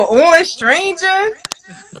on, stranger.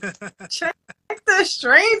 Check the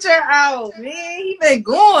stranger out, man. He been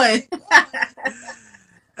going.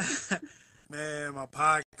 Man, my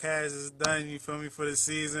podcast is done. You feel me for the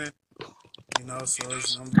season? So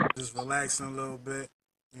I'm just relaxing a little bit.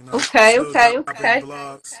 Okay, Still okay, dropping okay.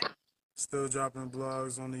 blogs, still dropping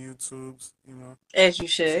blogs on the YouTubes. As you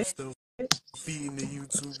So should. still feeding the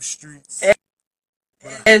YouTube streets.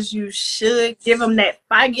 But As you should. Give him that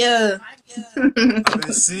fire. I've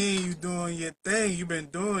been seeing you doing your thing. You've been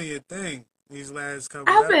doing your thing these last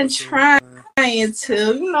couple I've been episodes, trying man.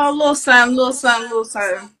 to, a little something, little something, little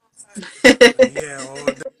something. Like, yeah, all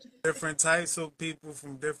different types of people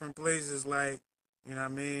from different places. Like, you know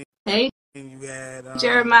what I mean? Hey, And you had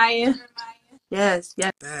Jeremiah. Yes,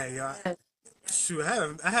 yes. dang, y'all. Shoot,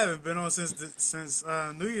 I haven't been on since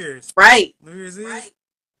New Year's, Right. New Year's Eve,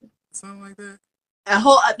 something like that.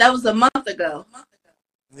 That was a month ago.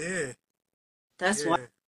 Yeah, That's yeah,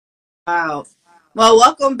 wow. Well,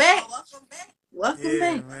 welcome back. Welcome yeah,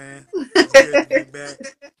 back. man. It's good to be back.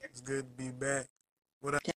 It's good to be back.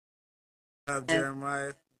 What up,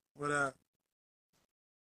 Jeremiah? What up?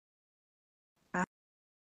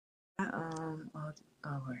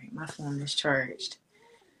 Right, my phone is charged.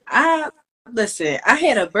 I listen. I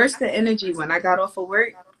had a burst of energy when I got off of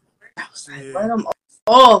work. I was like, let Yeah. them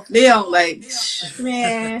off. They don't like,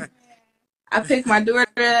 man. I picked my daughter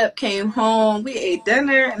up, came home, we ate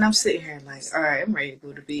dinner, and I'm sitting here like, all right, I'm ready to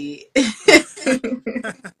go to bed.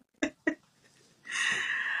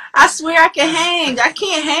 I swear I can hang. I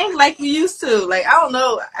can't hang like we used to. Like, I don't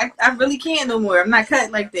know. I really can't no more. I'm not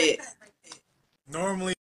cut like that.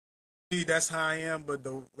 Normally, that's how I am, but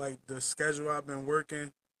the schedule I've been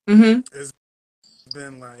working Mm-hmm. has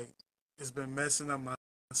been like it's been messing up my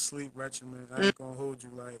sleep regimen. I ain't gonna hold you.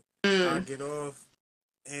 Like, I Mm-hmm. get off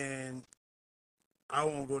and I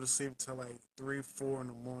won't go to sleep till like 3, 4 in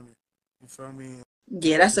the morning. You feel me?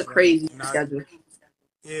 Yeah, that's a It's like, crazy schedule.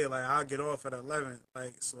 yeah, like I'll get off at 11.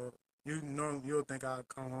 Like, so you'll think I'll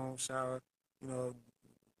come home, shower, you know,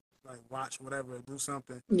 like watch whatever, do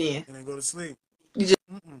something, Yeah. and then go to sleep. You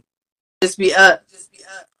Mm-mm. just be up.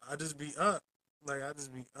 I just be up. Like, I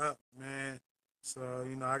just be up, man. So,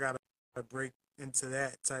 I gotta break into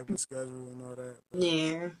that type of schedule and all that.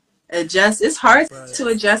 Yeah. Adjust. It's hard to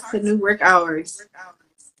adjust to new work hours.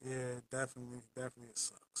 Yeah, definitely it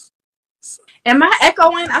sucks. It sucks. Am I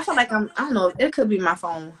echoing? I feel like I don't know. It could be my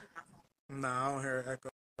phone. Nah, I don't hear echo.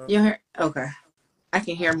 You hear? Okay. I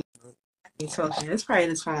can hear me Nope. talking. It's probably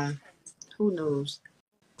this phone. Who knows?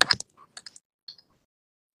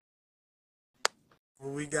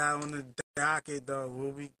 What we got on the docket, though?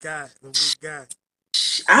 What we got? What we got?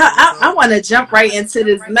 Let's I talk. want to jump right into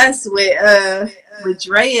this mess with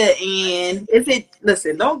Draya and is it?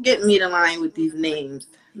 Listen, don't get me to line with these names.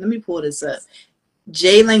 Let me pull this up.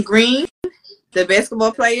 Jalen Green, the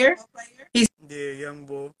basketball player. He's Yeah, young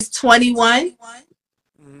boy. 21.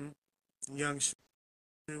 Young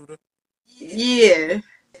shooter. Yeah,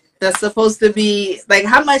 that's supposed to be like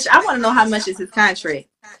how much? I want to know how much is his contract.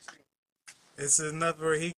 It's enough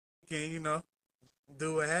where he can,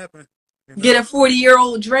 do what happened. Get a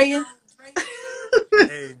 40-year-old Draya.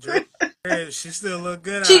 Hey, Dre, she still look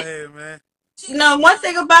good She, out here, man. one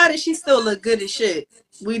thing about it, she still look good as shit.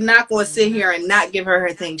 We not gonna sit here and not give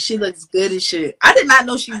her thing. She looks good as shit. I did not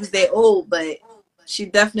know she was that old, but she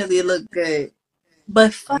definitely looked good.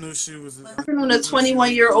 But I knew she was. I fucking on a knew she was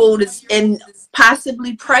 21-year-old is and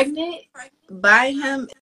possibly pregnant by him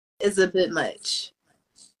is a bit much.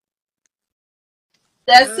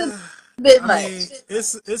 That's a bit I much. mean,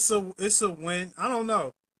 it's a win. I don't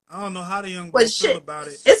know. I don't know how the young But boy feel shit, about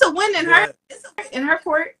it, it's a win but in her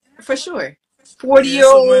court for sure. yeah, it's a win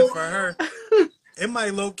 40-year-old. for her. It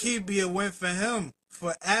might low key be a win for him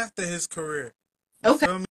for after his career. You Okay.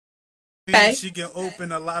 feel me? She can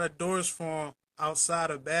open a lot of doors for him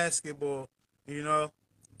outside of basketball. You know,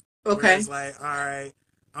 where Okay. it's like, all right,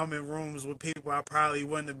 I'm in rooms with people I probably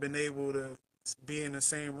wouldn't have been able to be in the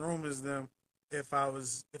same room as them if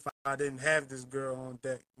I didn't have this girl on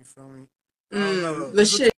deck. You feel me? I don't know. But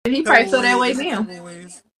It's a shit, he probably couple feel that ways. way It's a now. couple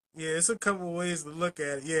ways. Yeah, it's a couple ways to look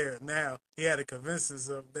at it. Yeah, now he had to convince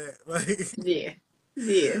himself that. Like, Yeah.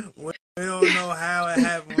 Yeah. we don't know how it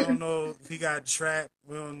happened. We don't know if he got trapped.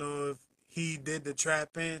 We don't know if he did the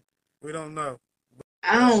trapping. We don't know.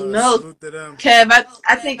 I But don't know, salute to them. Kev.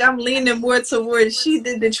 I think I'm leaning more towards she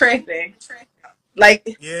did the trapping.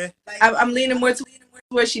 Like, Yeah. I'm leaning more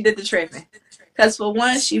towards she did the trapping. Because for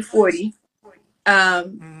one, she 40. Um,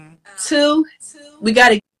 Mm-hmm. Two, we got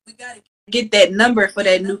to get that number for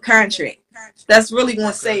that new contract. That's really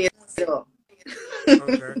going to Okay. say it all.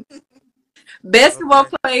 Okay. Basketball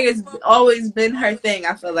Okay. players always been her thing.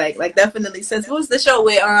 I feel like definitely since what was the show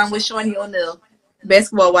with Shawnee O'Neal,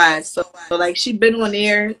 basketball wise. So like she been on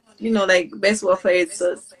there, you know, like basketball players.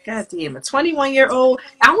 So God damn, a 21-year-old.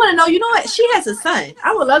 I want to know. You know what? She has a son.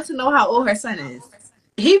 I would love to know how old her son is.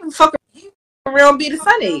 He fucking around be the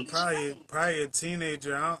son age. Probably a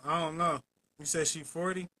teenager. I don't know. You said she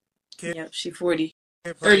 40? Kid, Yep, she 40,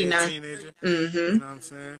 probably a 39. teenager. Mm-hmm. You know what I'm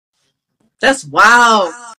saying? That's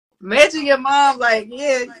wild. Imagine your mom like,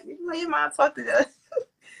 yeah, your mom talked to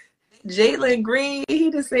Jalen Green. He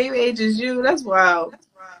the same age as you. That's wild.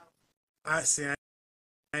 I see. I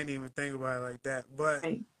ain't even think about it like that. But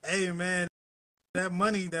Right. hey, man, that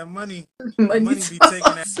Money money be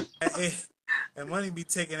taking that, talks. that age, that money be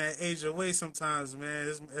taking that age away sometimes,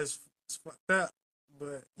 man. It's fucked up,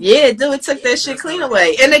 but you Yeah, know dude, it took that shit that's how clean the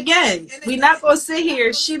away. And again, we not gonna sit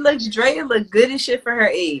here. She looks Draya look good as shit for her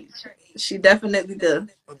age. She definitely do.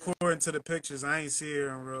 according to the pictures. I ain't see her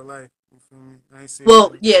in real life. You feel me? I ain't see her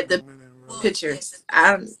Well, in yeah, a the minute in real life. pictures.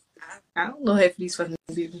 I don't know half of these fucking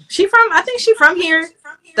people. She from I think she from here.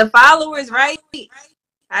 The followers, right?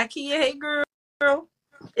 Ikea, hey girl.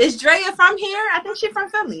 Is Draya from here? I think she from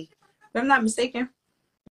Philly. If I'm not mistaken.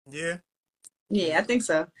 Yeah, Yeah, I yeah. think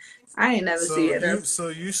so. I ain't never see it though. So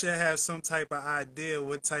you should have some type of idea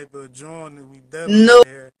what type of drawing that we dealing No, with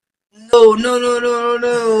here. no, no, no, no,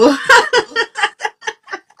 no.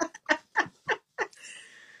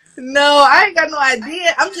 No, I ain't got no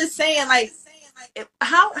idea. I'm just saying, like,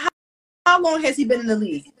 how long has he been in the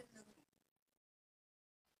league?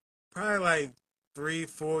 Probably like 3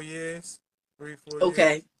 4 years, 3 4 years.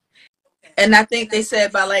 Okay, and I think they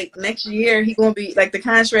said by like next year he gonna be like the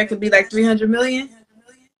contract could be like 300 million.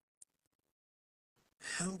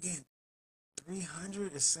 Hell, getting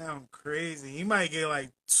 300. It sound crazy. He might get like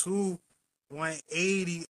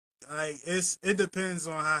 180. Like it depends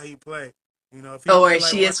on how he play. You know, if he play Or like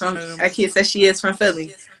she one is from. of them. Like he said, she is from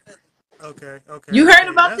Philly. You heard Okay.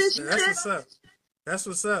 about this That's shit? what's up. That's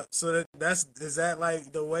what's up. So that's is that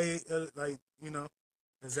like the way like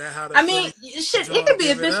is that how the I mean, Philly shit, it John could be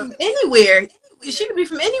a give it bitch up? from anywhere. She could be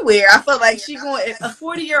from anywhere. I feel like she going a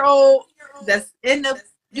 40-year old that's in the.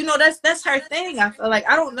 You know, that's her thing. I feel like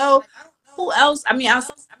I don't know who else. I mean,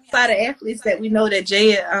 outside of athletes that we know that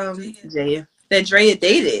that Draya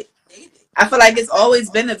dated. I feel like it's always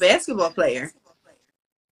been a basketball player.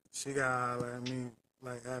 She got to holler at me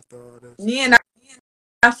like after all this. Yeah, and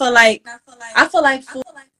I feel like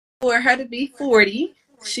for her to be 40,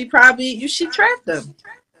 she probably she trapped him.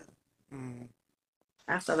 Mm.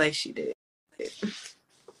 I feel like she did.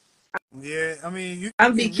 Yeah, I mean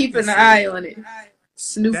I'll be you can keeping an say eye that. on it,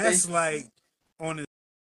 snooping. That's like on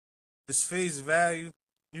his face value,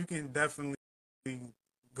 you can definitely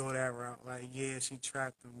go that route. Like, yeah, she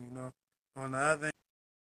trapped him. You know. On the other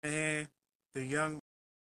hand, the young,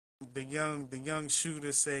 the young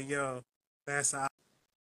shooter say, "Yo, that's an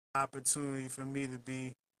opportunity for me to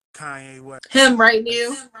be Kanye Him right now.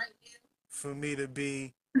 West, for me to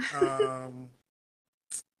be um,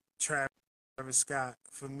 Travis Scott,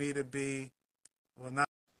 for me to be well,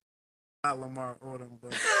 not Lamar Odom,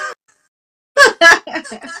 but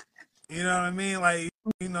you know what I mean? Like,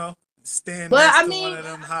 you know, stand Well, next I to one mean, of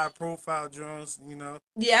them high profile drones, you know,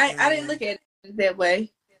 yeah, I didn't and look at it that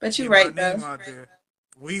way, but you're get my right though. name out there.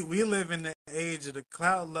 We live in the age of the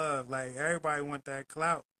clout love. Like everybody want that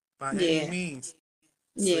clout by any Yeah, means.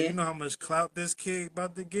 So yeah, you know how much clout this kid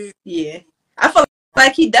about to get? yeah. I feel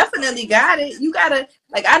like he definitely got it. You gotta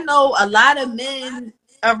like. I know a lot of men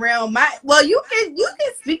around my. Well, you can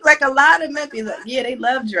speak like a lot of men be like, yeah, they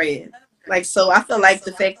love Dre. Like so, I feel like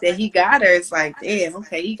the fact that he got her is like, damn,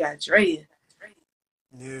 okay, he got Dre.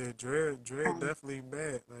 Yeah, Dre definitely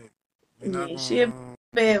bad. Like we're not Yeah, she a gonna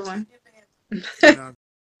bad one. we're not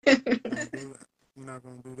gonna do that. We're not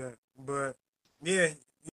gonna do that. But yeah,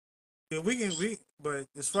 yeah, we but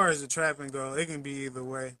as far as the trapping go, it can be either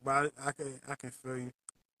way. But I can feel you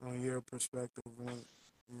on your perspective on it.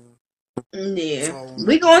 You know, Yeah, tall woman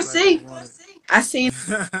we gonna perspective see. on I seen it.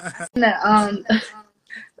 that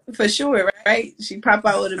for sure, right? She pop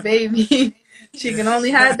out with a baby. She can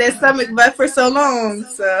only hide that stomach butt for so long.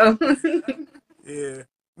 So, Yeah.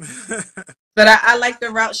 but I like the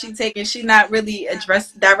route she taking. She not really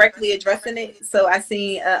directly addressing it. So I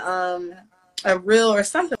seen a reel or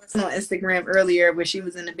something on Instagram earlier where she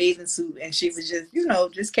was in a bathing suit and she was just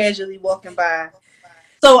just casually walking by.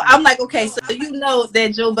 So I'm like, okay, so you know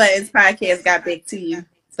that Joe Budden's podcast got back to you,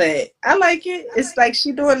 but I like it. It's like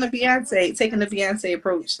she doing the Beyonce, taking the Beyonce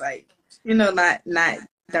approach, like not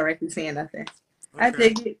directly saying nothing. I Okay.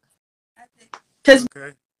 dig it because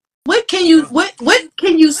Okay. You know, what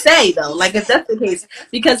can you say though? Like if that's the case,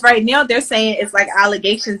 because right now they're saying it's like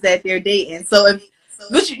allegations that they're dating. So if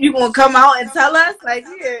you gonna come out and tell us like,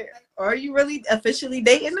 yeah, are you really officially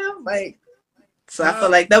dating them? Like, so I feel no,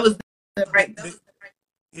 like that was the right. the,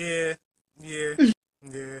 yeah, yeah,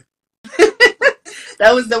 yeah,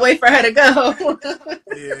 That was the way for her to go.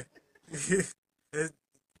 yeah. It,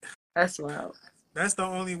 That's wild. that's the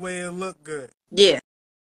only way it looked good. Yeah,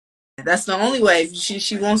 that's the only way.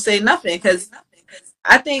 She won't say nothing because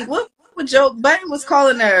I think what Joe Biden was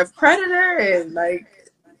calling her a predator and like,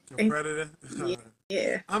 A predator.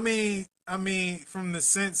 yeah, From the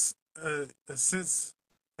sense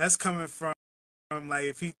that's coming from like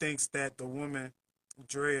if he thinks that the woman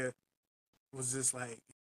Draya was just like,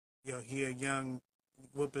 yo, he a young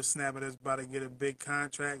whippersnapper that's about to get a big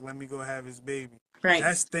contract. Let me go have his baby. right,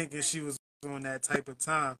 That's thinking she was on that type of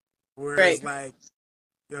time. right. Whereas like,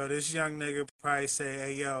 yo, this young nigga probably say,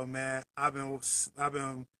 hey, yo, man, I've been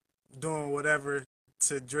doing whatever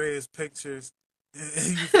to Dre's pictures. You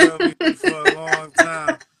feel me for a long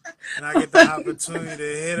time, and I get the opportunity to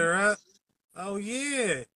hit her up. Oh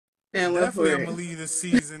yeah, And went for definitely I'm it. gonna leave the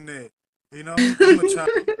season there. You know, I'm gonna try.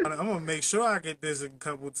 I'm gonna make sure I get this a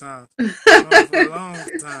couple times. You know, for a long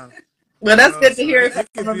time. Well, You that's know, good to so hear it from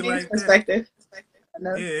could a be man's like that. perspective.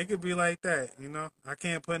 Yeah, it could be like that. You know, I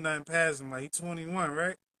can't put nothing past him. Like he's 21,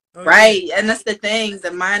 right? Oh yeah, Right, and that's the thing.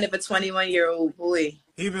 The mind of a 21-year-old boy.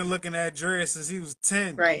 he been looking at Dre since he was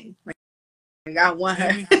 10. Right. Like, I You want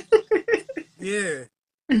hear her. me? Yeah,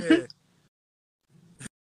 yeah.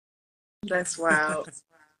 That's wild.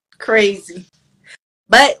 Crazy.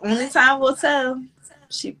 But only time will tell.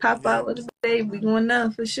 She pop Yeah, out with a baby. We gonna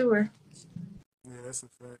know for sure. yeah, that's a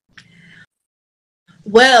fact.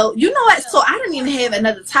 Well, you know what? So I don't even have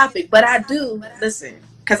another topic, but I do. Listen,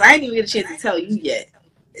 because I didn't even get a chance to tell you yet.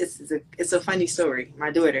 It's a funny story.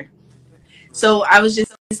 My daughter. So I was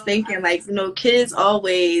just thinking, like, kids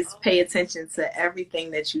always pay attention to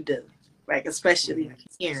everything that you do, like, especially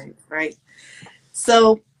Mm-hmm. parents, right?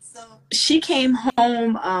 So she came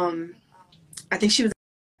home. I think she was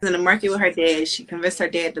in the market with her dad. She convinced her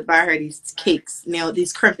dad to buy her these cakes,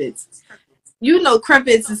 these crumpets.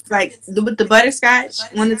 Crumpets is like with the butterscotch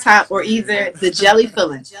on the top or Yeah. either the jelly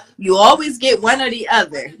filling. You always get one or the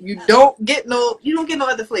other. You don't get no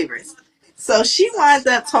other flavors. So she winds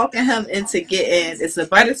up talking him into getting it's a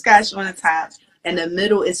butterscotch on the top and the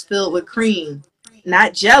middle is filled with cream,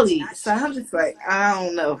 not jelly. So I'm just like, I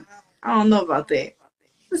don't know. I don't know about that.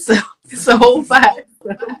 So it's a whole vibe.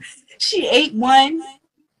 So she ate one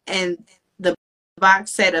and the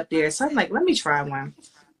box sat up there. So I'm like, let me try one.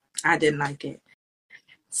 I didn't like it.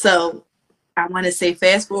 So I want to say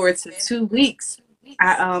fast forward to 2 weeks.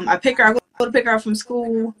 I pick her. I go to pick her up from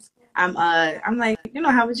school. I'm like,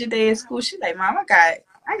 how was your day at school? She's like, Mom, I got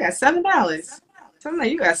 $7. So I'm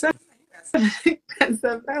like, you got $7?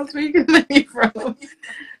 Where you get money from?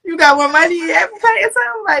 You got more money you ever pay or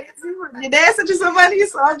something? Like your dad sent you some money,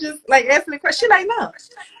 so I'm just like asking the question. She like, no.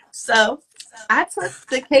 So I took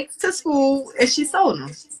the cakes to school and she sold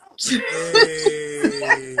them.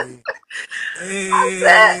 Hey, I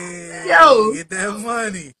said, hey, yo, get that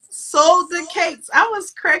money. sold the cakes. I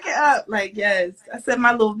was cracking up. Like, yes. I said,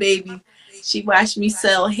 my little baby. She watched me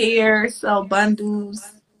sell hair, sell bundles,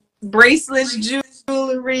 bracelets,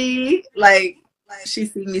 jewelry. Like, she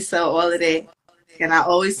seen me sell all of that. And I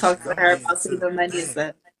always She said, talk to I'm her getting about to the saving money and bag.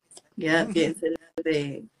 stuff. Yep, getting to the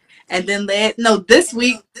bag. And then this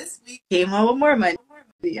week came home with more money.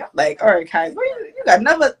 I'm like, all right, Kai, you got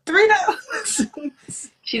another $3.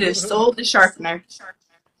 She just sold the sharpener.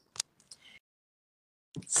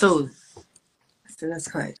 So that's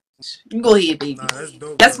clutch. You go ahead, baby. Nah, that's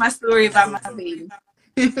dope That's though. my story That's about dope my though. baby.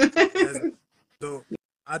 That's dope.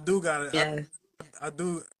 I do got it. Yeah. I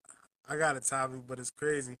do. I got a topic, but it's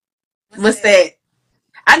crazy. What's that?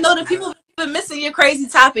 I know that Cause I, people have been missing your crazy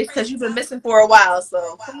topics because you've been missing for a while.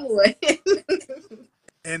 So come on.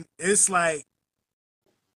 and it's like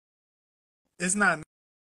it's not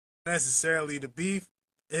necessarily the beef.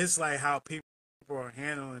 It's like how people are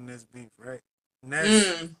handling this beef, right? And that's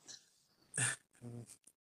mm.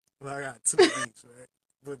 well, I got two beefs, right?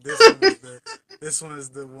 But this one is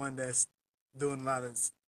the one that's doing a lot of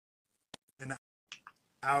in the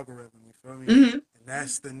algorithm. You feel me? Mm-hmm. And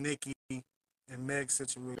that's the Nicki and Meg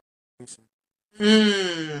situation.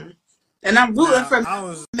 Mm. And I'm rooting Now for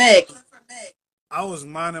Meg. I was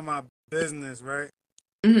minding my business, right?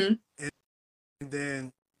 Mm-hmm. And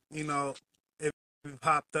then you know it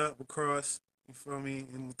popped up across. You feel me?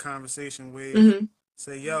 In the conversation wave, Mm-hmm.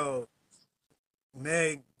 say, "Yo,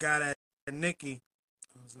 Meg got at Nicki."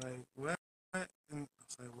 I was like, "What?" And I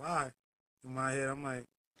was like, "Why?" In my head, I'm like,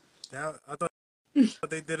 I thought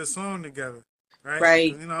they did a song together, right?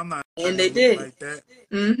 Right. Because I'm not And they in did. like that.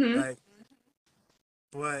 Mm-hmm. Like,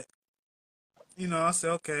 but I said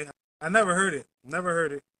okay. I never heard it. Never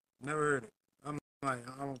heard it. Never heard it. I'm like,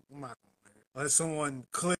 I'm not gonna hear it. Unless someone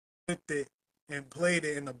clipped it and played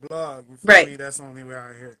it in the blog. You feel Right. me? That's the only way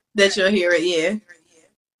I hear it. That you'll hear it, yeah.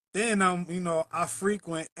 Then I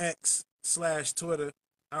frequent X/Twitter.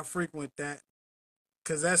 I frequent that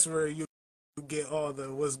because that's where you get all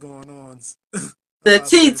the what's going on The about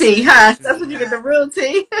certain TT, huh? situations. That's what you get the real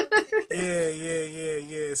T.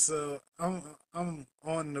 Yeah. So I'm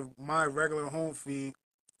on my regular home feed.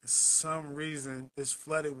 For some reason, it's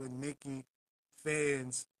flooded with Nicki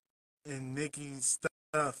fans and Nicki stuff.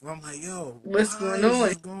 I'm like, yo, What's why going is on?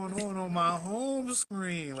 this going on my home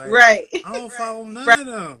screen? Like, Right. I don't follow none Right. of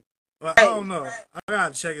them. But I Right. don't know. I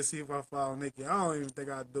gotta check and see if I follow Nicki. I don't even think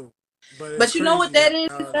I do. But it's But you know what crazy that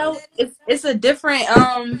is how though? like, It's a different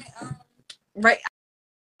right.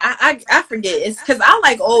 I forget. It's because I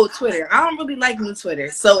like old Twitter. I don't really like new Twitter.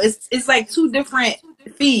 So it's like two different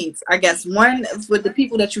feeds, I guess. One is with the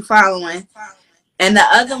people that you following, and the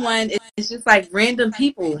other one is just like random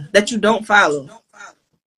people that you don't follow.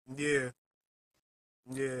 yeah,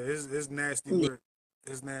 it's nasty Yeah. work.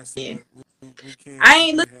 It's nasty work. I We ain't can't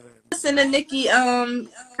have that. listening to Nicki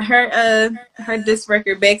her disc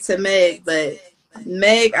record back to Meg, but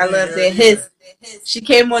Meg, I I didn't love hear it that either. his. She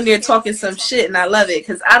came on there talking some shit, and I love it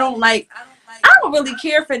because I don't really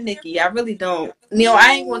care for Nicki. I really don't.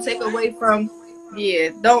 I ain't gonna take away from. Yeah,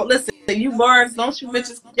 don't listen. You bars, don't you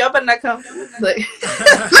bitches. Y'all better not come. Look,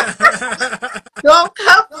 don't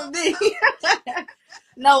come for me.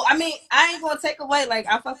 No, I mean I ain't gonna take away. Like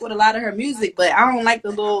I fuck with a lot of her music, but I don't like the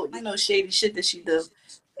little shady shit that she do.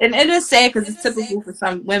 And it is sad because it's typical for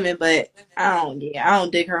some women, but I don't. Yeah, I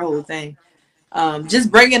don't dig her whole thing.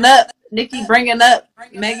 Just bringing up Nicki, bringing up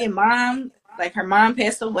Megan mom, like her mom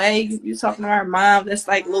passed away. You talking about her mom? That's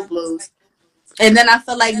like little blues. And then I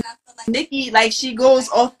feel like Nicki, like she goes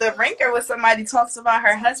off the ranker when somebody talks about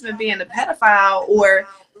her husband being a pedophile or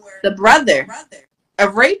the brother, a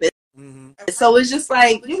rapist. Mm-hmm. So it's just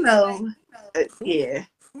like yeah,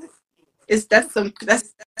 it's that's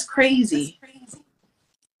crazy.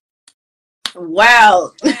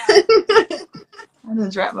 Wow, I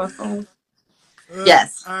didn't drop my phone.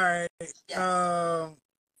 Yes, All right. Um.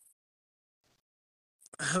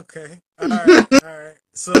 Okay. All right. you All right.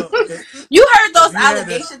 So heard if those you had to,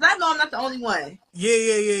 allegations. I know I'm not the only one.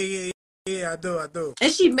 yeah. I do. I do.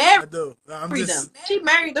 And she married I do. I'm them. just. She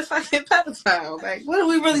married the fucking pedophile. Like, what are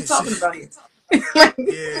we really talking about here?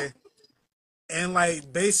 Yeah. And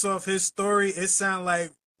like based off his story, it sounds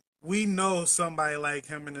like we know somebody like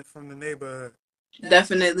him from the neighborhood.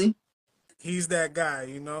 Definitely. He's that guy.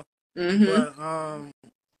 Mm-hmm.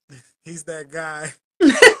 But he's that guy.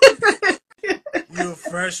 You a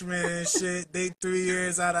freshman and shit. They 3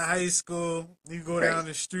 years out of high school. You go Right. down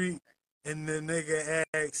the street and the nigga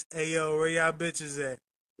asks, "Hey yo, where y'all bitches at?"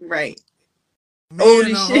 Right. Me Old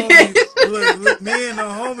and the as shit. homie, look, me and the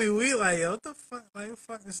homie, we like, yo, what the fuck, like, what the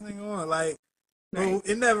fuck this nigga on? Like, Right. but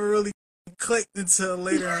it never really clicked until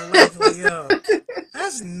later in life. Like, yo,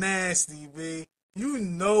 that's nasty, B. You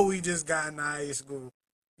know we just got in high school.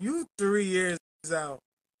 You 3 years out.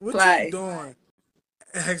 What you Plotting. doing?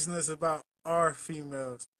 Asking us about our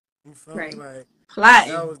females. You feel me? Right. Like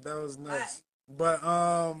Plotting. that was nuts. But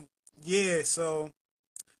yeah. So,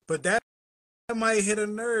 but that might hit a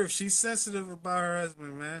nerve. She's sensitive about her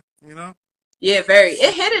husband, man. Yeah, very.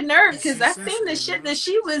 It hit a nerve because She's I seen the sensitive.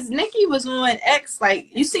 shit that Nicki was on X. Like,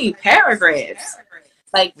 you seen paragraphs.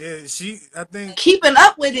 Like, Yeah, I think. keeping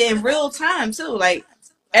up with it in real time, too. Like,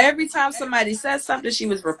 every time somebody said something, she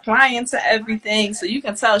was replying to everything. So you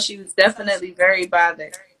can tell she was definitely very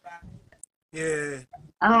bothered. Yeah.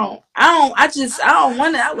 I don't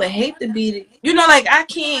want it. I would hate to be like I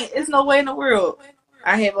can't, it's no way in the world.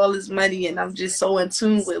 I have all this money and I'm just so in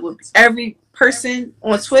tune with what every person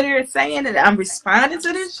on Twitter is saying and I'm responding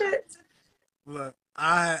to this shit. Look,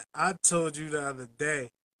 I told you the other day.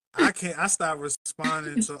 I can't. I stopped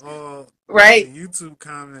responding to all like the Right? YouTube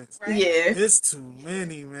comments. Yeah. It's too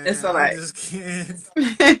many, It's man. all I right. just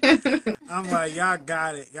can't. I'm like, y'all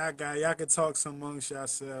got it. Y'all can talk amongst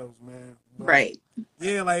yourselves, man. But Right.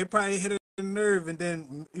 yeah, like it probably hit a nerve. And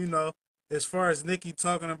then as far as Nicki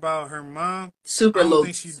talking about her mom, I Super don't low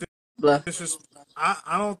think she bluff.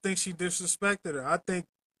 I don't think she disrespected her. I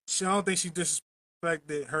don't think she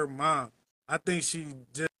disrespected her mom. I think she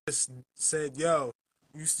just said, "Yo,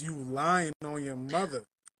 you lying on your mother."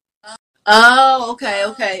 Oh,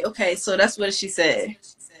 okay. So that's what she said. You know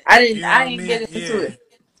what I I didn't mean? get into Yeah. it.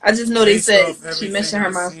 I just know they Based said off she everything mentioned her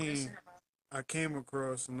I mom. seen. I came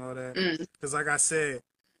across and all that. Mm. Because like I said,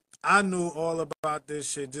 I knew all about this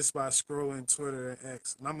shit just by scrolling Twitter and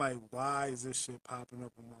X. And I'm like, why is this shit popping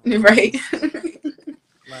up on my Right. feed?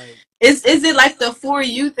 Like, Is it like the For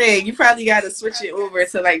You thing? You probably got to switch it over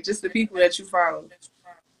to like just the people that you follow.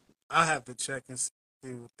 I have to check and see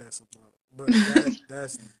what that's about. But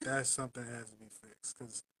that's something that has to be fixed.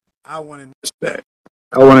 Because I want to that.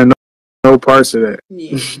 I want to know no parts of that.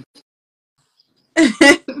 Yeah.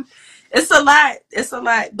 It's a lot. It's a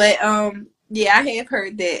lot. But yeah, I have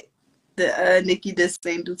heard that the Nicki disc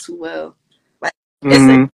ain't do too well. Like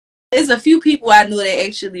Mm-hmm. it's a few people I know that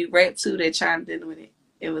actually rap too that chimed in with it.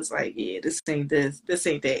 It was like, yeah, this ain't this. This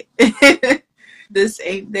ain't that. This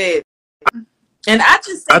ain't that. And I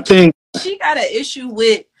just I think think. she got an issue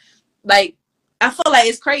with like I feel like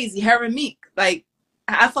it's crazy. Her and Meek, like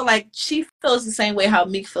I feel like she feels the same way how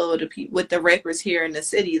Meek feel with the rappers here in the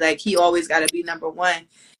city. Like he always got to be number one,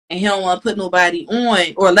 and he don't want to put nobody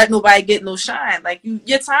on or let nobody get no shine. Like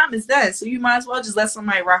your time is done, so you might as well just let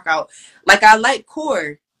somebody rock out. Like I like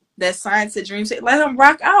Core that signed to Dream City. Let him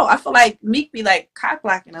rock out. I feel like Meek be like cock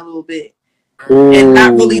blocking a little bit and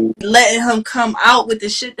not really Ooh. letting him come out with the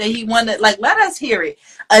shit that he wanted. Like, let us hear it.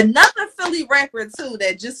 Another Philly rapper too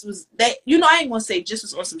that just was that I ain't gonna say just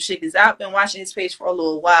was on some shit because I've been watching his page for a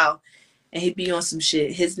little while and he be on some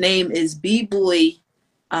shit. His name is B-Boy,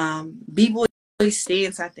 B-Boy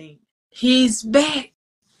Stance, I think. He's back.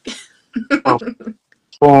 My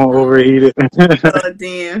phone overheated. Oh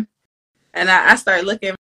damn. And I started looking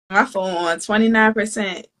at my phone on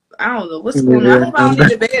 29%. I don't know what's going on. I Yeah, hope I don't need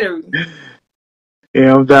the battery.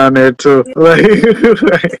 yeah, I'm down there too. Like,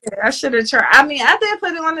 I should have tried. I mean, I did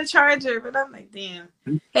put it on the charger, but I'm like, damn.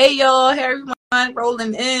 Hey, y'all. Hey, everyone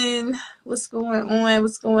rolling in. What's going on?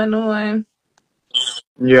 What's going on?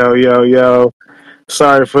 yo, yo, yo.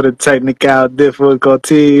 Sorry for the technical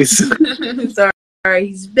difficulties. Sorry,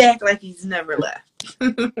 he's back like he's never left.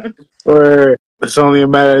 Or it's only a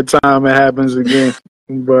matter of time it happens again.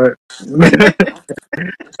 But but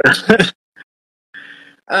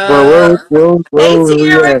uh, where hey, was we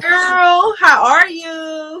Tiara at? girl. How are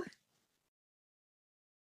you?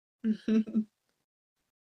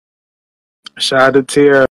 Shout out to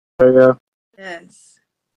Tierra. Yeah. Yes.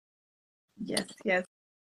 Yes, yes,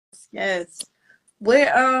 yes.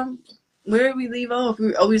 Where did we leave off?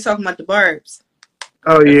 We were talking about the barbs.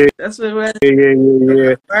 Oh That's yeah, that's what it was. yeah, yeah, yeah, Talking yeah.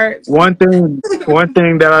 about the barbs. One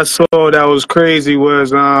thing that I saw that was crazy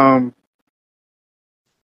was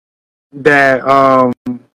that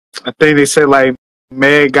I think they said like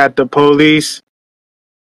Meg got the police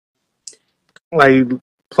like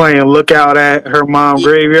playing lookout at her mom Yeah,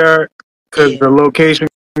 graveyard because yeah. the location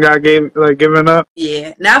got given up.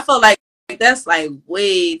 Yeah. Now I feel like that's like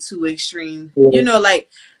way too extreme. Yeah. Like,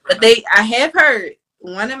 but I have heard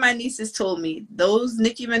one of my nieces told me those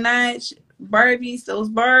Nicki Minaj Barbies, those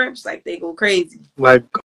barbs, like they go crazy. Like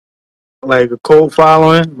a cult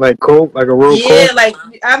following, like a real Yeah, cult. like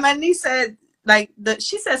my niece said, like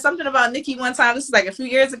she said something about Nicki one time. This is like a few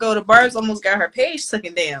years ago. The barbs almost got her page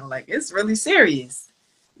taken down. Like it's really serious.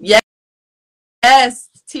 Yes,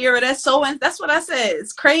 Tira, that's what I said.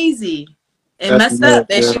 It's crazy and That's messed nuts, up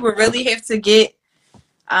that yeah. she would really have to get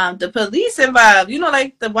the police involved,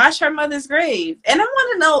 like to watch her mother's grave. And I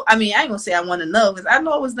want to know, I mean, I ain't gonna say I want to know because I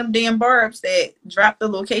know it was them damn barbs that dropped the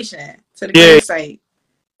location to the Yeah, grave site.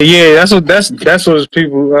 yeah. That's what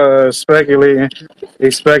people speculating.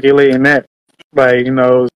 They speculating that, like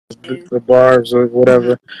the barbs or Mm-hmm.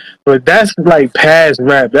 whatever. But that's like past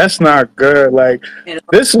rap. That's not good. Like And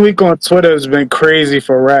this week on Twitter has been crazy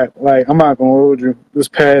for rap. Like I'm not gonna hold you. This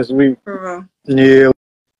past week, for yeah.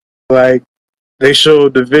 Like they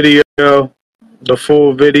showed the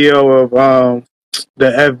full video of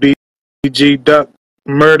the FBG Duck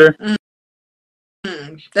murder.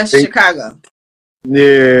 that's They Chicago.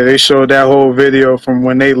 Yeah, they showed that whole video from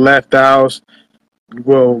when they left the house.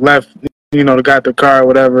 Well, left, got the car,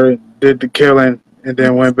 whatever, did the killing, and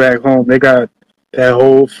then went back home. They got that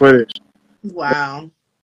whole footage. Wow,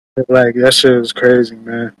 Like that shit is crazy,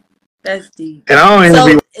 man. that's deep. And I don't even So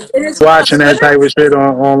be it is on watching that Twitter. type of shit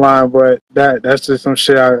online, but that's just some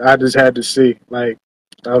shit I just had to see. Like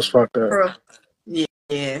that was fucked up. Yeah,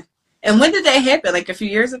 yeah. And when did that happen? Like a few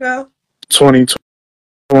years ago.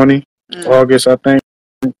 2020, Mm, August, I think,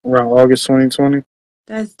 around August 2020.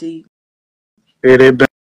 that's deep. Yeah, they've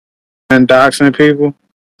been doxing people.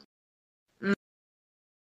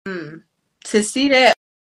 Mm. To see that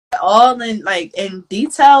all in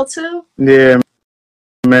detail too. Yeah,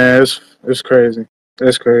 man, it's crazy.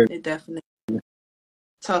 It's crazy. It definitely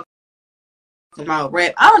talk about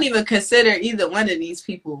rap. I don't even consider either one of these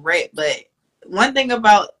people rap, but one thing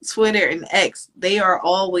about Twitter and X, they are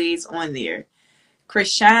always on there.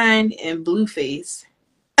 Krishan and Blueface.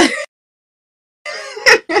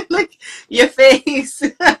 Look, your face.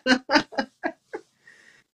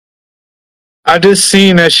 I just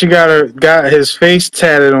seen that she got his face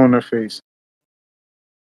tatted on her face.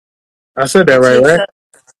 I said that right, right?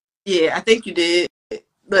 Yeah, I think you did.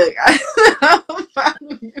 Look,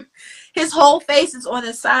 his whole face is on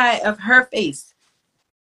the side of her face.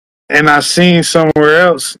 And I seen somewhere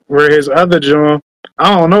else where his other joint,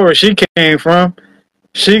 I don't know where she came from.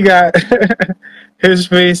 She got his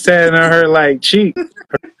face tatted on her like cheek.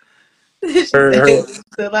 She said Her, it's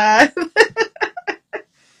alive.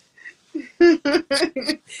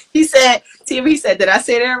 He said, Tim, he said, did I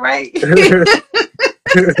say that right? her.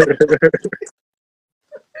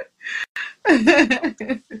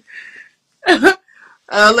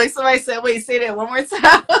 Like somebody said, wait, say that one more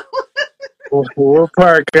time. What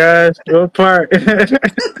part, guys? What part?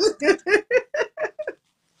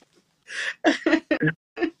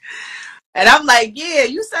 And I'm like, yeah,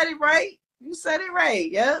 you said it right. You said it right.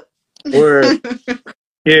 Yep. Word.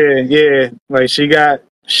 Yeah, yeah. Like she got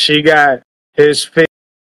his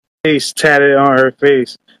face tatted on her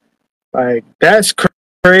face. Like that's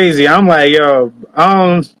crazy. I'm like, yo,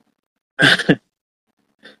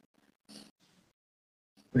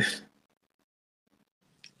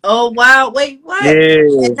 Oh wow, wait, what? yeah,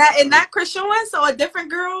 And that Krishan, so a different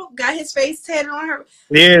girl got his face tatted yeah. on her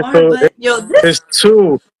So butt. Yo, this, it's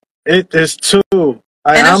two. It's two. and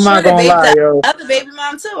I'm I'm sure not gonna lie, the yo. other baby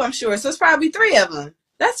mom too. I'm sure, so it's probably three of them.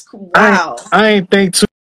 That's I wow. I ain't think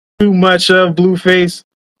too much of Blueface,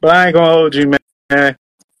 but I ain't gonna hold you, man.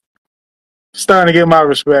 Starting to get my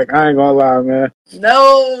respect. I ain't gonna lie, man.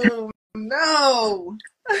 No.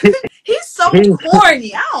 He's so He,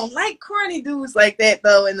 corny. I don't like corny dudes like that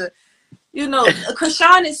though. And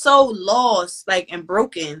Krishan is so lost, like, and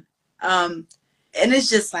broken. And it's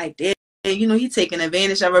just like, damn, he taking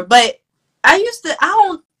advantage of her. But I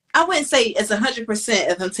wouldn't say it's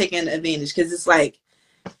 100% of him taking advantage, because it's like,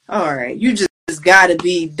 all right, you just gotta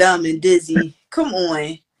be dumb and dizzy. Come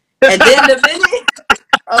on. And then the minute,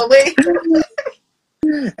 oh wait,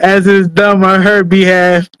 as is dumb on her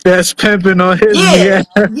behalf, that's pimping on his yeah, behalf.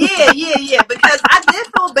 yeah. Because I did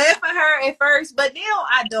feel bad for her at first, but now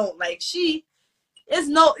I don't. Like, she is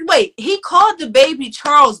no wait. He called the baby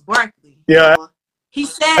Charles Barkley, Yeah, y'all. He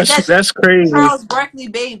said that's that's crazy. Charles Barkley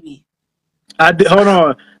baby. Hold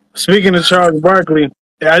on. Speaking of Charles Barkley,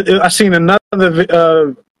 I seen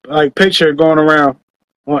another like picture going around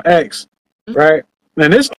on X, right?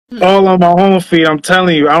 And this all on my home feed. I'm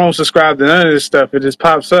telling you, I don't subscribe to none of this stuff. It just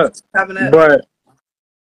pops up. Popping up. But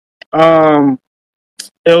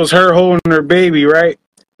it was her holding her baby, right?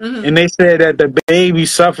 Mm-hmm. And they said that the baby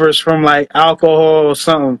suffers from like alcohol or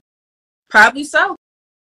something. Probably so,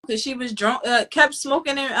 because she was drunk, kept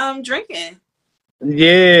smoking and drinking.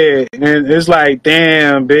 Yeah, and it's like,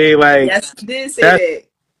 damn, babe, like Yes, I did say that's that.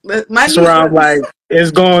 But my where niece, I'm like,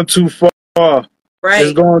 it's going too far. It's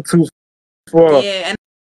right? going too far. Yeah, and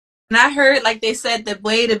I heard, like, they said the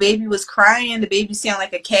way the baby was crying, the baby sounded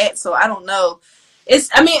like a cat. So I don't know.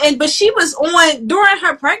 But she was on during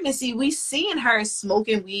her pregnancy. We seen her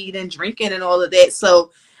smoking weed and drinking and all of that.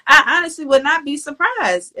 So I honestly would not be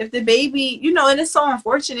surprised if the baby, and it's so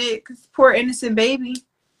unfortunate because poor innocent baby.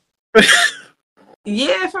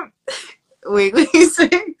 Yeah, wait, what you say?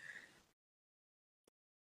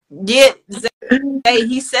 Yeah, hey,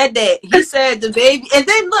 he said that. He said the baby, and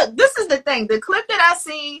then look, this is the thing. The clip that I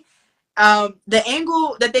seen, the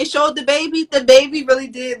angle that they showed the baby really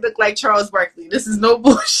did look like Charles Barkley. This is no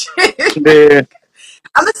bullshit. Yeah,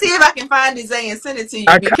 I'm gonna see if I can find it, Zay, and send it to you,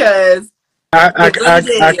 I, because I, it really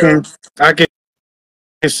did, yo. I can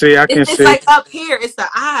see, I can It's see. like up here, it's the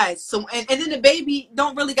eyes. So and then the baby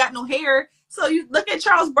don't really got no hair. So you look at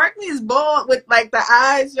Charles Barkley is bald with like the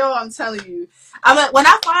eyes, yo. I'm telling you, when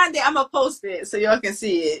I find it, I'm gonna post it so y'all can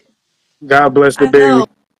see it. God bless the I baby. know,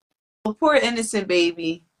 poor innocent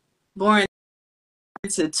baby, born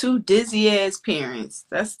to two dizzy ass parents.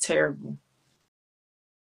 That's terrible.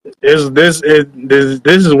 This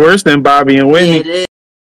is worse than Bobby and Yeah, Whitney. it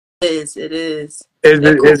is. It is. Is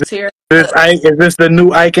That it, is coke tear this up. Ike? Is this the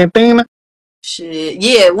new Ike and thing? Shit.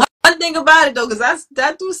 Yeah. One thing about it though, because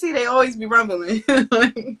I do see they always be rumbling.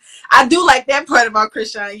 I do like that part about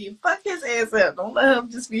Krishan. You fuck his ass up. Don't let him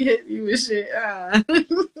just be hitting you with shit.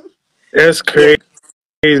 That's Yeah.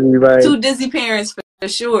 crazy. Like, Two dizzy parents for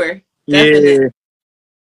sure. Definitely. yeah.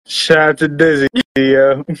 Shout out to Dizzy,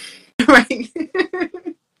 yo. Right.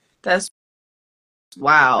 That's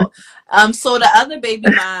wild. So the other baby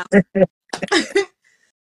mom,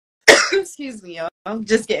 Excuse me, y'all. I'm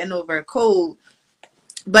just getting over a cold.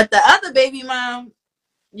 But the other baby mom,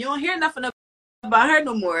 you don't hear nothing about her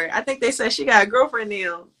no more. I think they said she got a girlfriend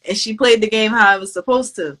now, and she played the game how it was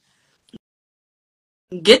supposed to.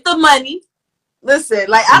 Get the money. Listen,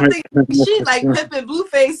 like I think she like Pippin,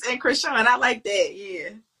 Blueface, and Krishan. I like that. Yeah,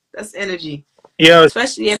 that's energy. Yo,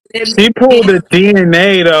 Especially if she pulled the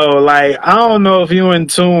DNA though. Like, I don't know if you in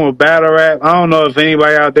tune with battle rap. I don't know if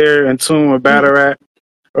anybody out there in tune with battle rap,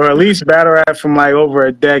 or at least battle rap from like over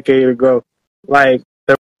a decade ago. Like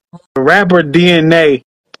the rapper DNA,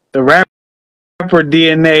 the rapper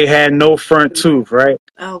DNA had no front tooth, right?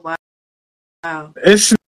 Oh wow, wow.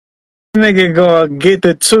 This nigga gonna get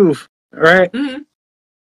the tooth, right? Mm-hmm.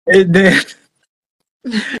 And then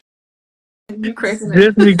You crazy?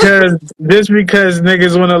 just because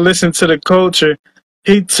niggas want to listen to the culture,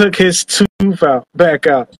 he took his tooth back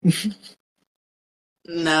out.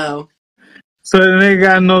 No. So the nigga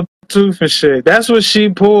got no tooth and shit. That's what she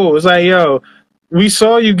pulled. It's like, yo, we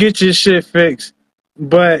saw you get your shit fixed,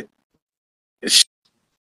 but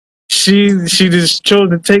she just chose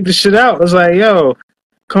to take the shit out. It's like, yo,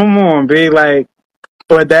 come on, B. Like,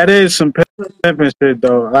 but that is some pimping shit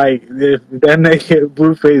though. Like, if that nigga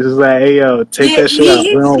Blueface is like, hey, yo, take Yeah, that shit out.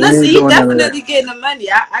 We listen. ain't He doing none of that. definitely getting the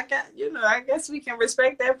money. I got, I guess we can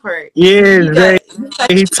respect that part. Yeah,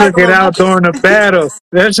 he Like took a it little out money. during the battle.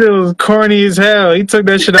 That shit was corny as hell. He took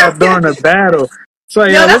that shit out during the battle. So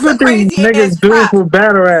Yo, yo, look that's a what these crazy ass niggas do prop. for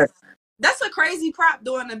battle rap. That's a crazy prop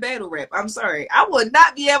during the battle rap. I'm sorry. I would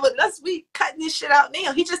not be able to. Let's be cutting this shit out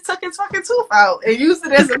now. He just took his fucking tooth out and used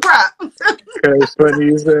it as a prop. Cause funny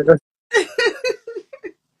you said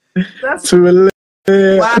That's to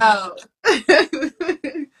wow.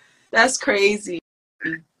 That's crazy.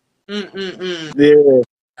 Mm-mm-mm. yeah,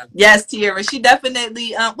 Yes, Tierra. She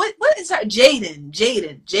definitely what is her Jaden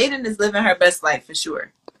is living her best life for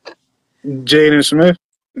sure. Jaden Smith.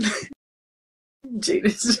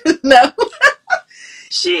 Jaden no.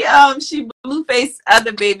 She Blueface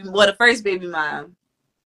other baby, well, the first baby mom.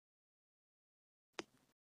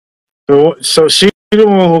 So she the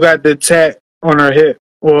one who got the tat on her hip,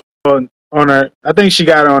 or on her. I think she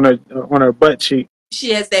got it on her butt cheek.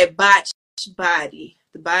 She has that botched body.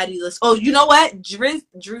 The body looks. Oh, you know what?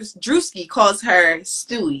 Drewski calls her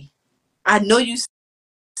Stewie. I know you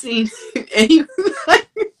seen, and he,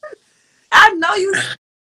 I know you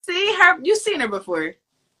seen her. You seen her before.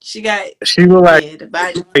 She got She was the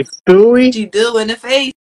body. like Stewie. She do in the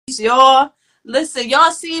face, y'all. Listen,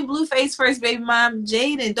 y'all seen Blueface first baby mom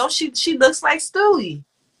Jaden? Don't she? She looks like Stewie.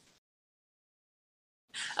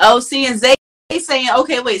 Oh, see, and Zay saying,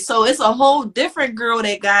 okay, wait, so it's a whole different girl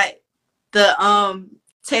that got the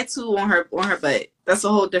tattoo on her butt. That's a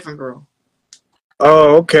whole different girl.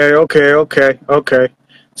 Oh, okay.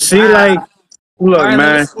 See, like, Wow. look, Marlon,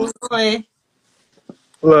 man. what's going on?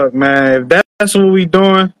 Look, man. If that's what we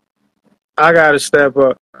doing, I gotta step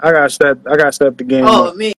up. I gotta step the game Oh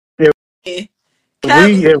up. man. If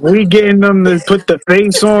Kevin. if we getting them to put the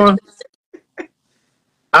face on,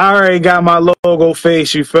 I already got my logo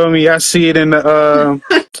face. You feel me? I see it in the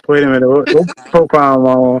Wait a minute. What profile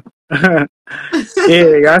am I on?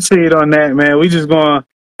 Yeah, I see it on that, man. We just gonna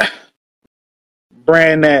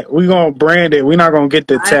brand that. We gonna brand it. We not gonna get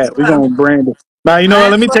the tat. We gonna brand it. Now you know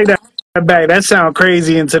what? Let me take that back. That sounds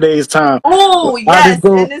crazy in today's time. Oh I'll just yes,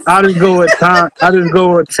 go. and it's I'll just go with time. I'll just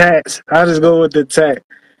go with tats. I'll just go with the tat.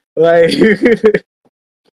 Like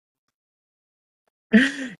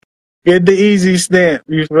get the easy stamp.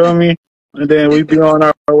 You feel me? And then we be on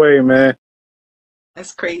our way, man.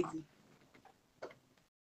 that's crazy.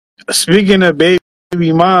 Speaking of baby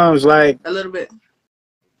moms, like A little bit.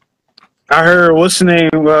 I heard what's the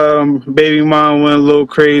name? Baby mom went a little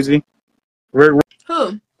crazy. Rick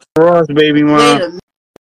Who? Ross baby Wait mom. a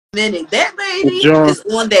minute. That The lady joint, is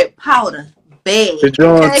on that powder bad. the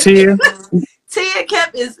joint Okay. Tia. Tia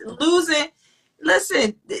kept is losing.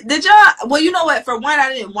 Listen, did y'all? Well, you know what? For one,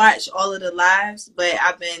 I didn't watch all of the lives, but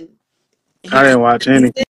I've been I hearing didn't watch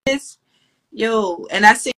any. pieces. Yo, and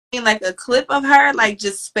I seen like a clip of her like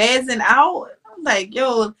just spazzing out. I'm like,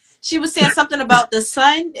 yo, she was saying something about the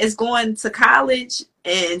son is going to college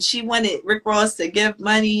and she wanted Rick Ross to give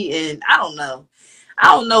money, and I don't know. I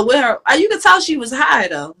don't know where her. You could tell she was high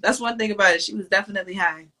though. That's one thing about it. She was definitely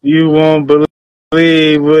high. You won't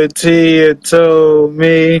believe what Tia told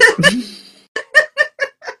me.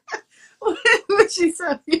 What she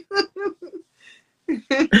said?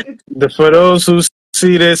 For those who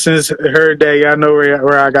see this and heard that, y'all know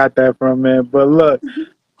where I got that from, man. But look,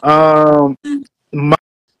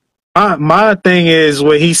 my thing is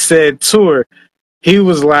what he said to her. He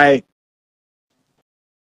was like,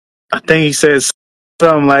 I think he said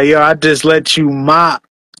something like, "Yo, I just let you mop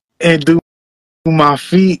and do my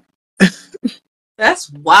feet." That's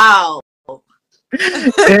wild.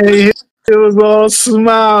 And it was all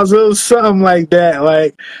smiles. It was something like that.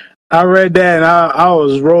 Like I read that and I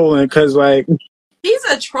was rolling because like He's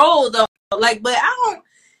a troll though. Like, but I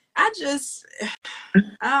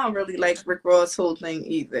don't really like Rick Ross' whole thing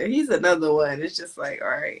either. He's another one. It's just like, all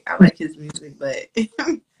right, I like his music, but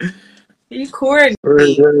he corny.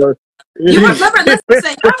 You remember,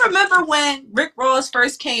 listen, y'all remember when Rick Ross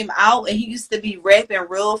first came out and he used to be rapping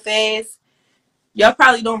real fast? Y'all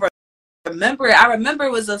probably don't remember it. I remember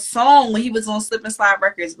it was a song when he was on Slip and Slide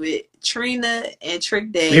Records with Trina and Trick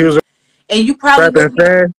he Daddy. was And you probably rapping wouldn't,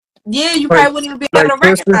 fast, yeah, you like probably wouldn't even be like able to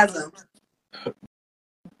Twister. recognize him.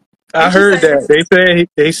 I What you heard say? that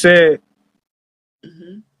they said,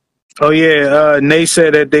 Mm-hmm. oh yeah, Nate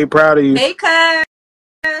said that they proud of you. Hey, cuz.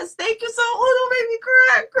 Thank you so. Oh, don't make me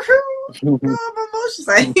cry, girl. Oh, my emotions.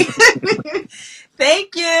 Like,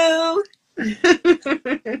 thank you.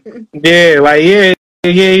 Yeah, like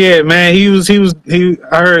yeah, man. He.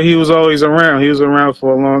 I heard he was always around. He was around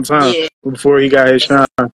for a long time Yeah, before he got his shine.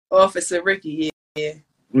 Officer Ricky. Yeah. I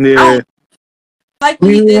Yeah. don't like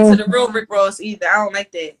what he did Yeah. to the real Rick Ross either. I don't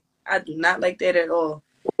like that. I do not like that at all.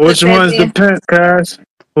 Cause Which that one's the man. pimp, guys?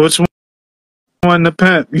 Which one the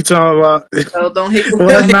pimp? You talking about? Oh, don't hit.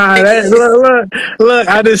 Well, nah. Look.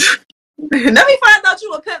 I just Let me find out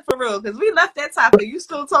you a pimp for real, because we left that topic. You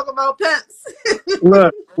still talk about pimps.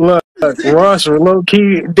 look. Ross low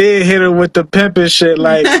key did hit her with the pimping shit.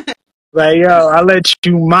 Like yo, I let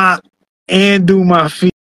you mop and do my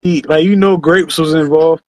feet. Like Grapes was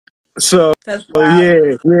involved. So That's wild.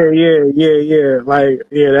 yeah. Like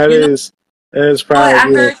You know that's what? probably I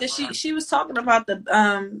yeah. heard that she was talking about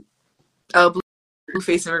the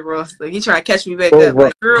Blueface and Rick Ross. Like, he trying to catch me back up.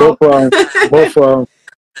 Like, Both girl. of them, both of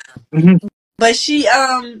them. But she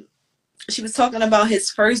was talking about his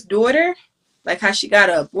first daughter, like how she got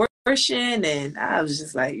an abortion, and I was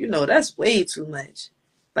just like, that's way too much.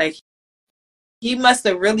 Like, he must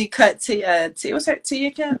have really cut what's her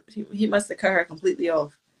Tia Kemp? He must have cut her completely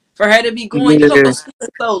off. For her to be going, Yeah.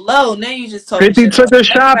 so low. Now you just talking 50 shit took about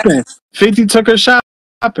her everybody. shopping. 50 took her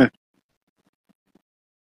shopping.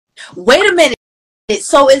 Wait a minute.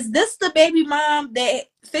 So is this the baby mom that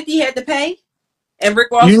 50 had to pay? And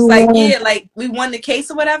Rick Ross was like, You yeah, like we won the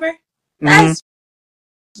case or whatever. mm-hmm. That's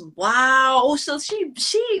wow. Oh, so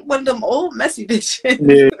she one of them old messy bitches.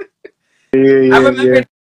 Yeah, I yeah. remember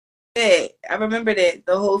that. I remember that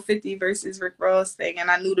the whole 50 versus Rick Ross thing, and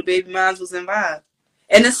I knew the baby moms was involved,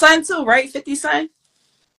 and the son too, right? 50 son.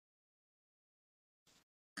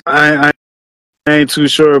 I ain't too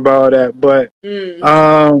sure about that, but Mm.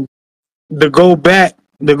 um, to go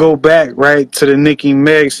back right to the Nicki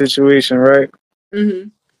Meg situation, right? Mm-hmm.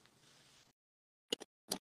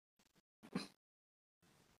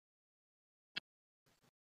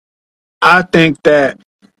 I think that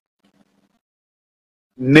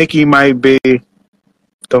Nicki might be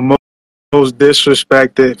the most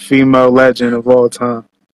disrespected female legend of all time.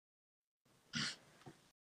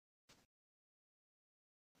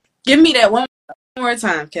 Give me that one more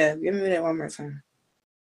time, Kev. Give me that one more time.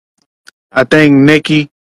 I think Nicki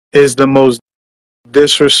is the most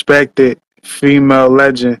disrespected female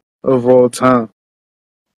legend of all time.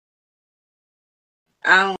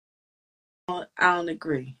 I don't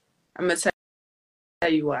agree. I'm gonna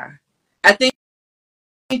tell you why. I think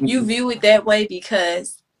you view it that way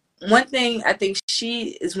because one thing, I think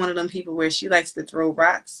she is one of them people where she likes to throw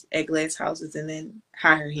rocks at glass houses and then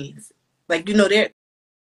hide her hands. Like,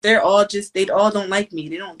 they're all just, they all don't like me.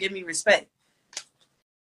 They don't give me respect.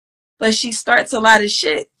 But she starts a lot of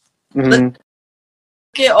shit. Look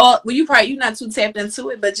Mm-hmm. at all, well, you're not too tapped into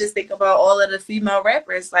it, but just think about all of the female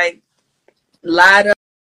rappers like Lotto,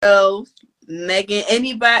 Megan,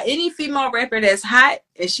 any female rapper that's hot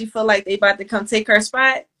and she feel like they about to come take her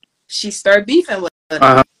spot, she start beefing with them.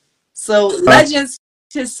 Uh-huh. So legends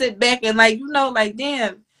just sit back and like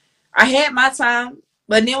damn, I had my time,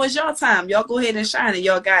 but then was your time. Y'all go ahead and shine and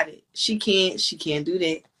y'all got it. She can't do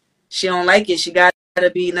that. She don't like it. She gotta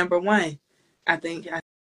be number one. I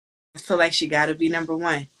feel like she gotta be number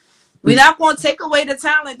one. We're not gonna take away the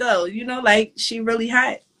talent though. Like she really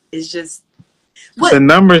hot. It's just The what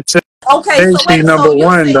number okay, say so she wait, so number you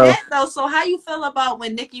one say though. that though. So how you feel about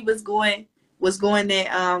when Nicki was going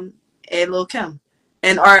at Lil Kim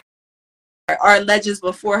and our legends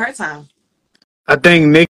before her time? I think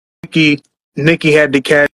Nicki had the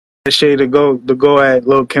cachet to go at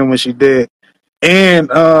Lil Kim when she did, and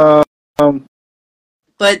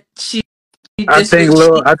But she I just think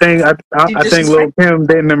Lil I think she I think Lil disrespect. Kim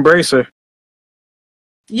didn't embrace her.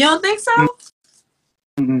 You don't think so?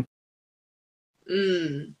 Mm-mm.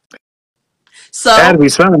 Mm. Had to So, be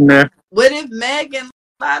something there. what if Meg and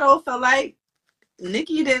Lotto felt like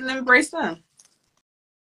Nicki didn't embrace them?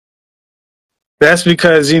 That's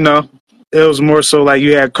because it was more so like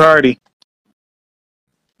you had Cardi.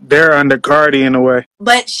 They're under Cardi in a way,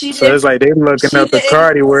 But she so didn't. it's like they're looking She up to didn't.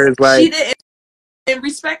 Cardi, where it's like She didn't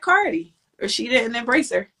respect Cardi, or she didn't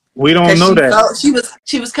embrace her we don't because know she that. felt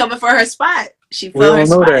she was coming for her spot. She We felt her don't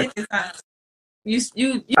know spot that. at the time. You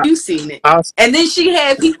seen it, I, and then she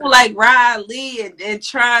had people like Riley and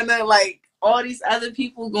trying to like all these other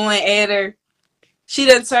people going at her. She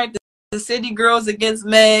done turned the city girls against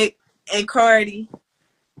Meg and Cardi.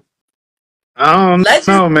 I don't Legends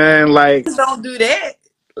know, man. Like, don't do that.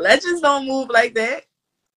 Legends don't move like that.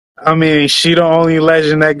 I mean, she the only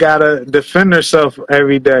legend that gotta defend herself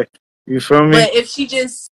every day. You feel me? But if she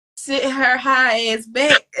just sit her high ass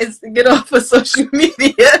back and get off of social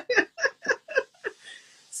media,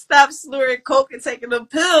 stop slurring coke and taking the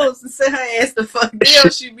pills and sit her ass the fuck She,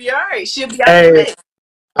 down, she'll be alright. She'll be out the hey, mix.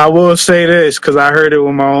 I will say this because I heard it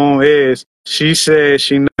with my own ears. She said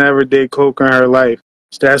she never did coke in her life.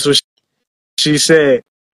 That's what she said.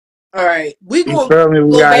 All right, we You gonna feel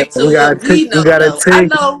me? go back to what we We know. gotta Though I take.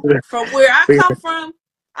 know from where I come from,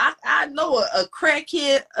 I know a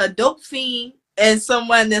crackhead, a dope fiend, and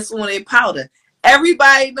someone that's on a powder.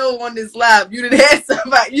 Everybody know on this live, you done had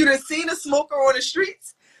somebody, you done seen a smoker on the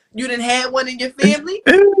streets, you done had one in your family,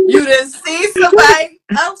 you done seen somebody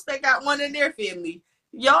else that got one in their family.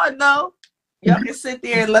 Y'all know, y'all can sit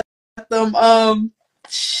there and let them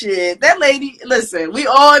shit. That lady, listen, we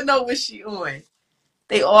all know what she on.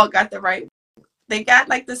 They all got the right. They got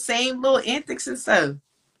like the same little antics and stuff.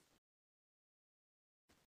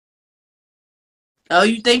 Oh,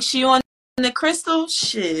 you think she on the crystal?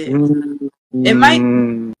 Shit. It might,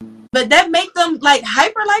 Mm, but that make them like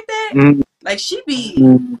hyper like that. mm, Like she be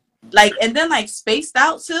mm. like, and then like spaced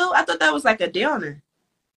out too. I thought that was like a downer.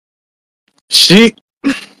 She,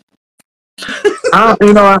 I'm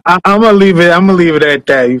gonna leave it. I'm gonna leave it at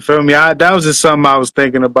that. You feel me? That was just something I was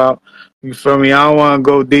thinking about. You feel me? I don't want to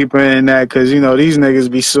go deeper in that because these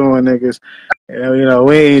niggas be suing niggas.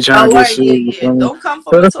 We ain't trying Oh, to get right, yeah, sued. You yeah. feel me? Don't come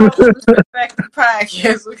for me talking disrespect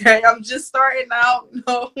podcast, okay? I'm just starting out.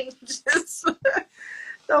 No, just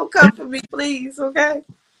don't come for me, please, okay?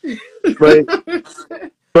 but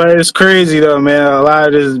but it's crazy though, man. A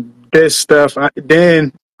lot of this stuff.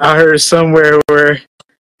 Then I heard somewhere where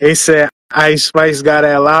they said Ice Spice got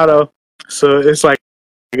that lotto, so it's like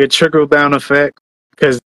a trickle down effect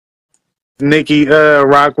because Nicki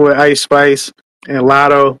rock with Ice Spice and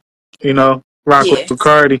Lotto, rock with Yeah.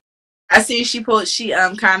 Cardi. I see she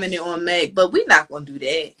commented on Meg, but we not gonna do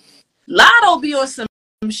that. Lotto be on some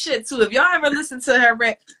shit too. If y'all ever listen to her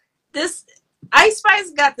rap, this Ice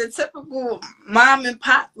Spice got the typical mom and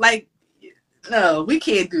pop. Like, no, we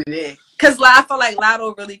can't do that. Cause I feel like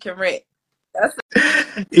Lotto really can rap. That's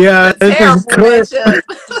Yeah, a it's a terrible clip. matchup.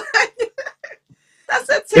 That's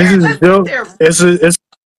a It's terrible. a That's joke. terrible. It's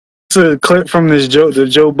a clip from the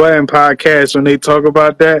Joe Budden podcast when they talk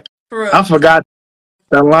about that. For I real. forgot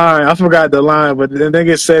the line. But the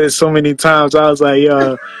nigga said it so many times. I was like,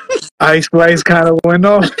 yo, Ice Spice kind of went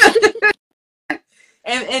off.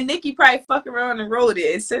 And Nicki probably fuck around and wrote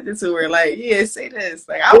it and sent it to her. Like, yeah, say this.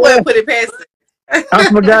 Like, I Yeah, wouldn't put it past I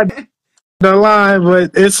forgot it. the line,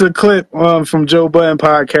 but it's a clip from Joe Budden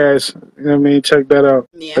podcast. You know what I mean? Check that out.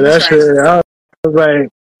 Yeah, But I'm gonna that try shit, it. I was like,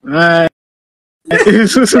 all right.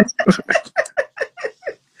 She's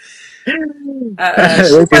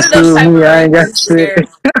They can one of those sue type of me. I ain't got rappers shit. where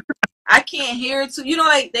I can't hear it too.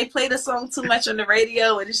 Like they play the song too much on the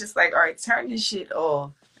radio, and it's just like, all right, turn this shit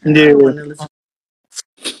off. I Yeah, don't want to listen.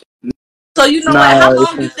 So you know what? nah. How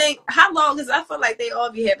long you think? How long? Because I feel like they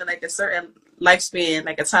all be having like a certain lifespan,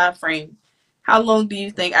 like a time frame. How long do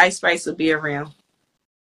you think Ice Spice will be around?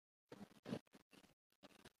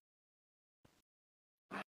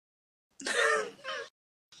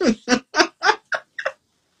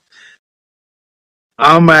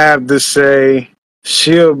 I'm gonna have to say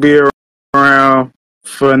she'll be around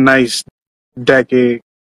for a nice decade.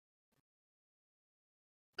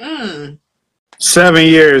 Mm, 7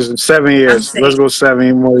 years. 7 years. I'm Let's saying go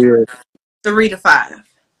 7 more years. 3 to 5.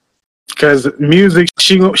 Because music,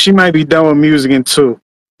 she might be done with music in two,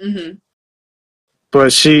 Mm-hmm.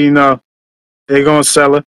 but they gonna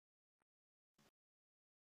sell her.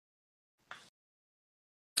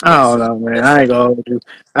 I Yeah. don't See, know, man. I listen. ain't gonna hold you.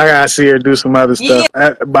 I gotta see her do some other Yeah,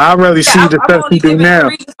 stuff. But I really see the I'm stuff she only do giving now.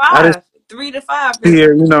 three to I just five. 3 to 5. see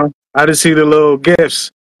her, I just see the little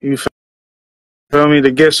gifts. You feel me?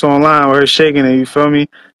 The gifts online with her shaking it. You feel me?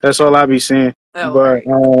 That's all I be seeing. Oh, all But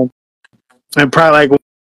right. and probably like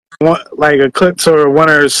like a clip to one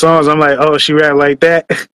of her songs. I'm like, oh, she rap like that.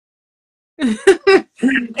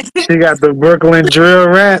 She got the Brooklyn drill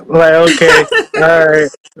rap. Like, okay, all right,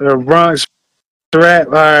 the Bronx rap.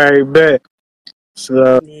 All right, bet.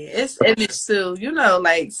 So, Yeah, it's image too. You know,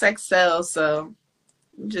 like sex sells, so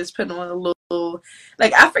just put on a little,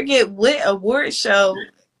 like I forget what award show,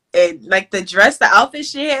 and like the dress, the outfit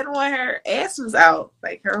she had on, her ass was out,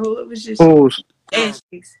 like her whole, it was just who's ass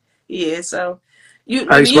cheeks. Yeah, so you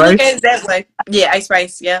when Ice you look Spice? at it that way, yeah, Ice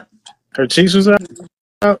Spice, yep, Her cheeks was out.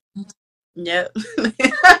 yep.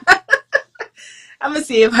 I'm gonna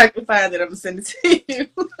see if I can find it. I'm gonna send it to you.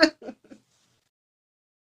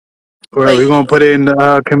 Well, But we're gonna put it in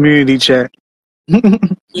the community chat.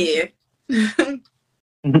 yeah,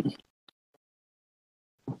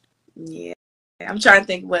 yeah. I'm trying to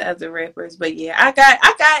think what other rappers, but yeah, I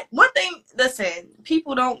got one thing. Listen,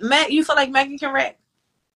 people don't. Meg, you feel like Megan can rap?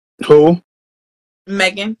 Who?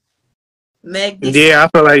 Megan, Meg Thee Yeah,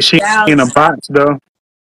 I feel like she in a Stallion. box though.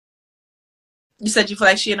 You said you feel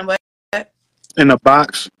like she in a what? In a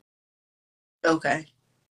box. Okay.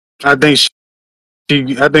 I think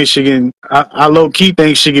I think she can. I low key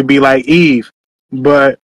think she could be like Eve,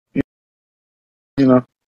 but you know,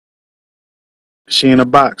 she in a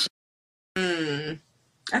box. Hmm.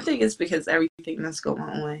 I think it's because everything that's going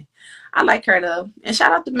on. I like her though, and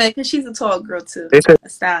shout out to Meg because she's a tall girl too, They said a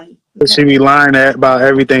stallion. she Okay. be lying about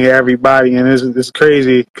everything and everybody, and it's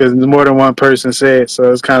crazy because more than one person said,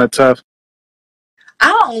 so it's kind of tough.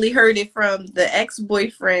 I only heard it from the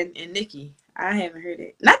ex-boyfriend and Nicki. I haven't heard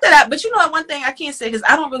it. Not that but you know what? One thing I can't say because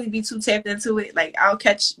I don't really be too tapped into it. Like I'll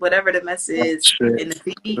catch whatever the mess Oh, is shit, in the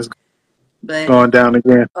feed, it's but going down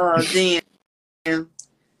again. oh damn.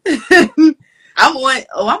 I'm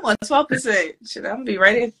on 12%. Should I'm be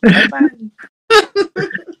right behind you.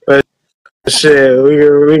 But shit, we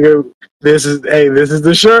could. This is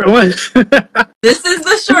the short one. This is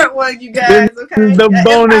the short one, you This guys, is okay? the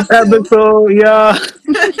bonus Impromptu. episode, y'all.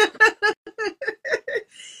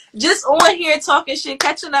 Just on here talking shit,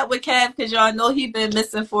 catching up with Kev because y'all know he been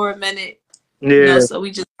missing for a minute. You know, Yeah, so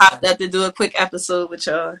we just popped up to do a quick episode with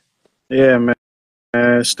y'all. yeah, man.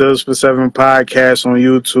 Stills for Seven podcast on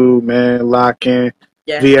YouTube, man. Lock in.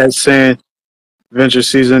 Yeah. VSN Venture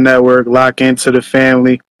Season Network. Lock into the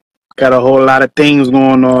family. Got a whole lot of things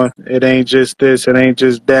going on. It ain't just this. It ain't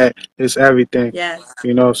just that. It's everything. Yes.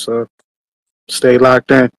 You know. So stay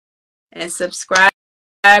locked in. And subscribe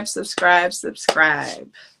to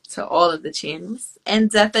all of the channels. And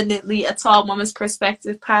definitely a Tall Woman's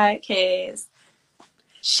Perspective podcast.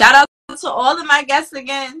 Shout out to all of my guests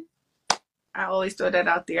again. I always throw that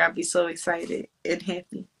out there. I'd be so excited and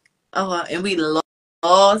happy. Oh, and we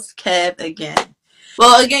lost Kev again.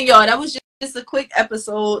 Well, again, y'all, that was just a quick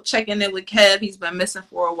episode checking in with Kev. He's been missing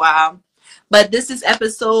for a while. But this is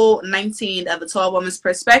episode 19 of A Tall Woman's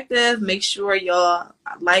Perspective. Make sure y'all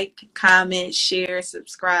like, comment, share,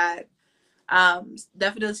 subscribe.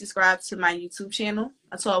 Definitely subscribe to my YouTube channel,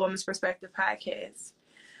 A Tall Woman's Perspective podcast.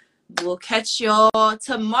 We'll catch y'all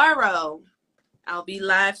tomorrow. I'll be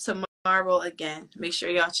live tomorrow again. Make sure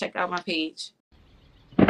y'all check out my page.